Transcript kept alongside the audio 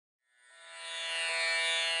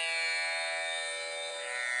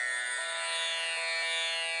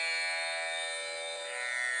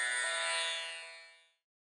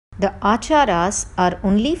The Aacharas are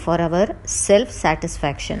only for our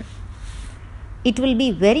self-satisfaction. It will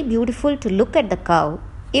be very beautiful to look at the cow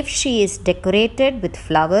if she is decorated with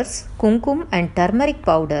flowers, kumkum and turmeric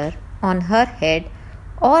powder on her head,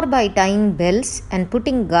 or by tying bells and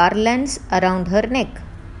putting garlands around her neck.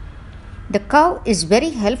 The cow is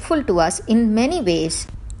very helpful to us in many ways,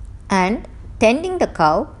 and tending the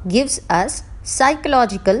cow gives us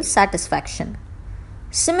psychological satisfaction.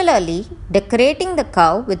 Similarly, decorating the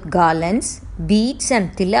cow with garlands, beads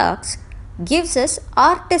and tilaks gives us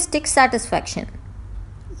artistic satisfaction.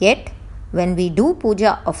 Yet, when we do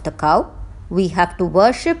puja of the cow, we have to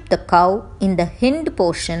worship the cow in the hind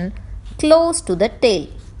portion close to the tail.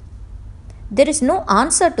 There is no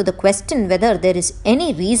answer to the question whether there is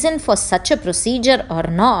any reason for such a procedure or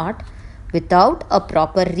not without a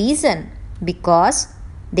proper reason, because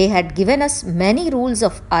they had given us many rules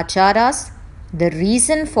of Aacharas, the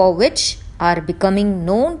reason for which are becoming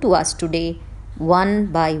known to us today one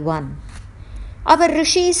by one. Our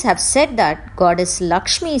rishis have said that goddess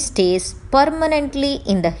Lakshmi stays permanently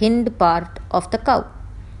in the hind part of the cow.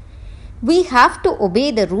 We have to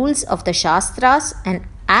obey the rules of the Shastras and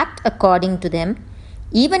act according to them,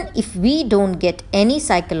 even if we don't get any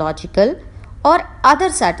psychological or other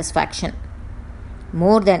satisfaction.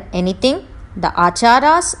 More than anything, the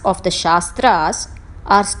Aacharas of the Shastras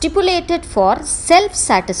are stipulated for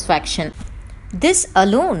self-satisfaction. This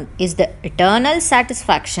alone is the eternal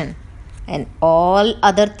satisfaction, and all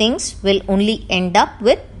other things will only end up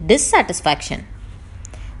with dissatisfaction.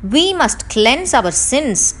 We must cleanse our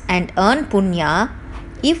sins and earn punya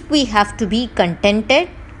if we have to be contented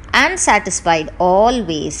and satisfied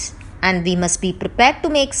always, and we must be prepared to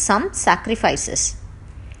make some sacrifices.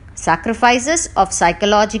 Sacrifices of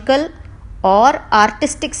psychological or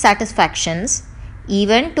artistic satisfactions,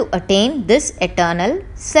 even to attain this eternal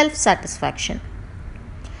self-satisfaction.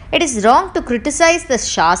 It is wrong to criticize the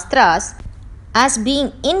Shastras as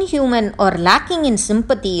being inhuman or lacking in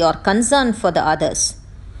sympathy or concern for the others.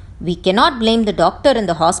 We cannot blame the doctor in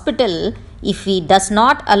the hospital if he does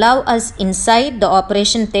not allow us inside the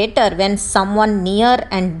operation theatre when someone near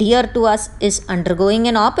and dear to us is undergoing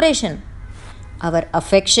an operation. Our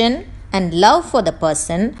affection and love for the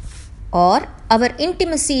person or our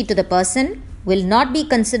intimacy to the person will not be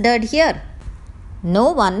considered here.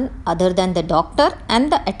 No one other than the doctor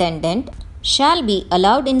and the attendant shall be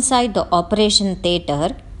allowed inside the operation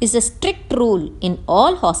theatre is a strict rule in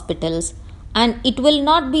all hospitals, and it will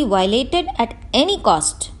not be violated at any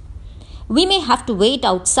cost. We may have to wait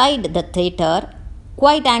outside the theatre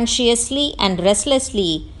quite anxiously and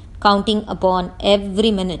restlessly, counting upon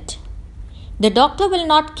every minute. The doctor will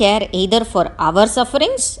not care either for our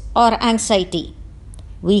sufferings or anxiety.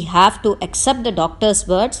 We have to accept the doctor's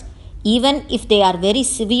words even if they are very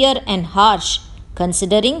severe and harsh,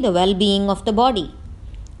 considering the well-being of the body.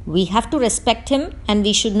 We have to respect him, and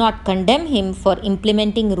we should not condemn him for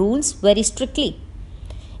implementing rules very strictly.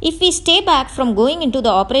 If we stay back from going into the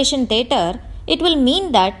operation theatre, it will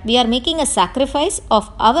mean that we are making a sacrifice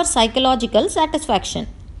of our psychological satisfaction.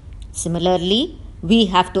 Similarly, we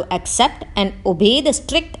have to accept and obey the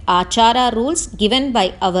strict Achara rules given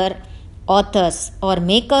by our authors or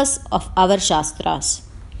makers of our Shastras.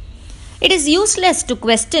 It is useless to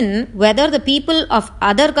question whether the people of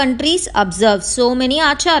other countries observe so many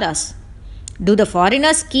Acharas. Do the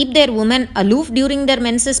foreigners keep their women aloof during their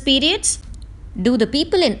menses periods? Do the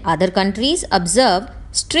people in other countries observe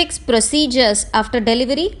strict procedures after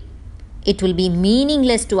delivery? It will be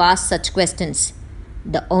meaningless to ask such questions.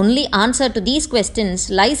 The only answer to these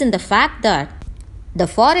questions lies in the fact that the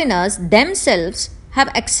foreigners themselves have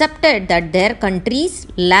accepted that their countries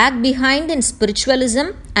lag behind in spiritualism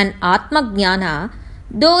and Atma-jnana,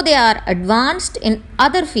 though they are advanced in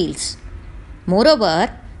other fields.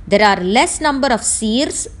 Moreover, there are less number of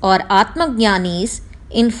seers or Atma-jnanis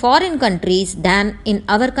in foreign countries than in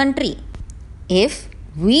our country. If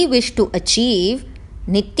we wish to achieve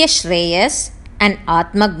Nitya Shreyas and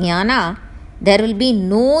Atma-jnana, there will be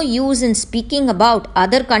no use in speaking about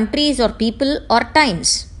other countries or people or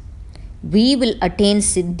times. We will attain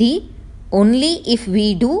Siddhi only if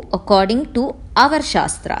we do according to our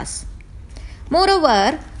Shastras.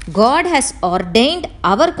 Moreover, God has ordained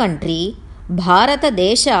our country, Bharata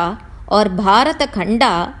Desha or Bharata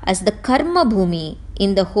Khanda, as the Karma Bhumi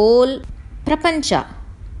in the whole Prapancha.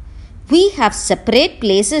 We have separate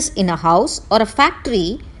places in a house or a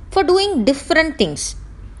factory for doing different things.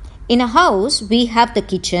 In a house, we have the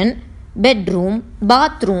kitchen, bedroom,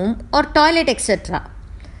 bathroom or toilet, etc.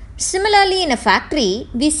 Similarly, in a factory,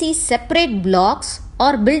 we see separate blocks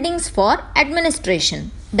or buildings for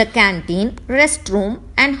administration, the canteen, restroom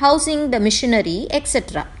and housing the machinery,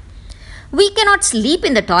 etc. We cannot sleep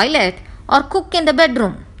in the toilet or cook in the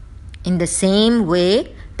bedroom. In the same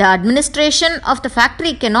way, the administration of the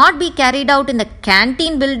factory cannot be carried out in the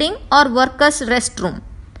canteen building or workers' restroom.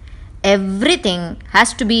 Everything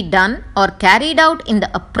has to be done or carried out in the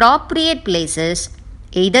appropriate places,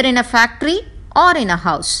 either in a factory or in a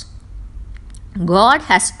house. God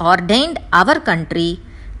has ordained our country,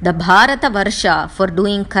 the Bharata Varsha, for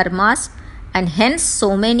doing karmas, and hence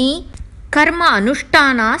so many karma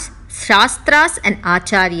anushtanas, shastras and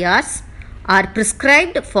acharyas are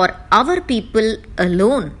prescribed for our people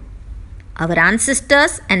alone. Our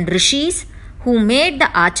ancestors and rishis who made the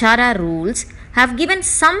achara rules have given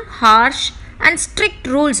some harsh and strict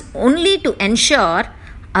rules only to ensure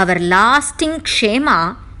our lasting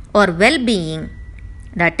kshema or well-being,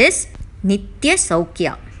 that is, nitya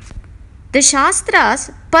saukya. The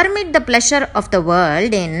Shastras permit the pleasure of the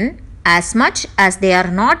world in as much as they are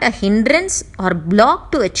not a hindrance or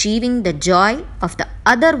block to achieving the joy of the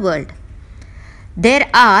other world. There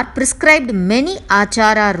are prescribed many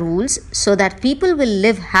achara rules so that people will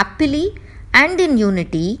live happily and in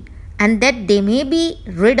unity, and that they may be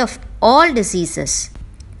rid of all diseases.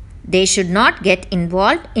 They should not get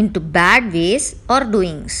involved into bad ways or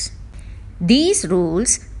doings. These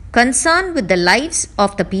rules concern with the lives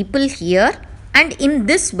of the people here and in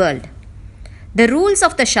this world. The rules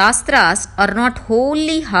of the Shastras are not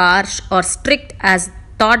wholly harsh or strict as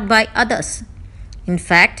thought by others. In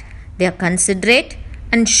fact, they are considerate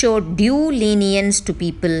and show due lenience to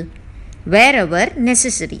people wherever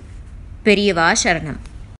necessary. Periyava Sharanam.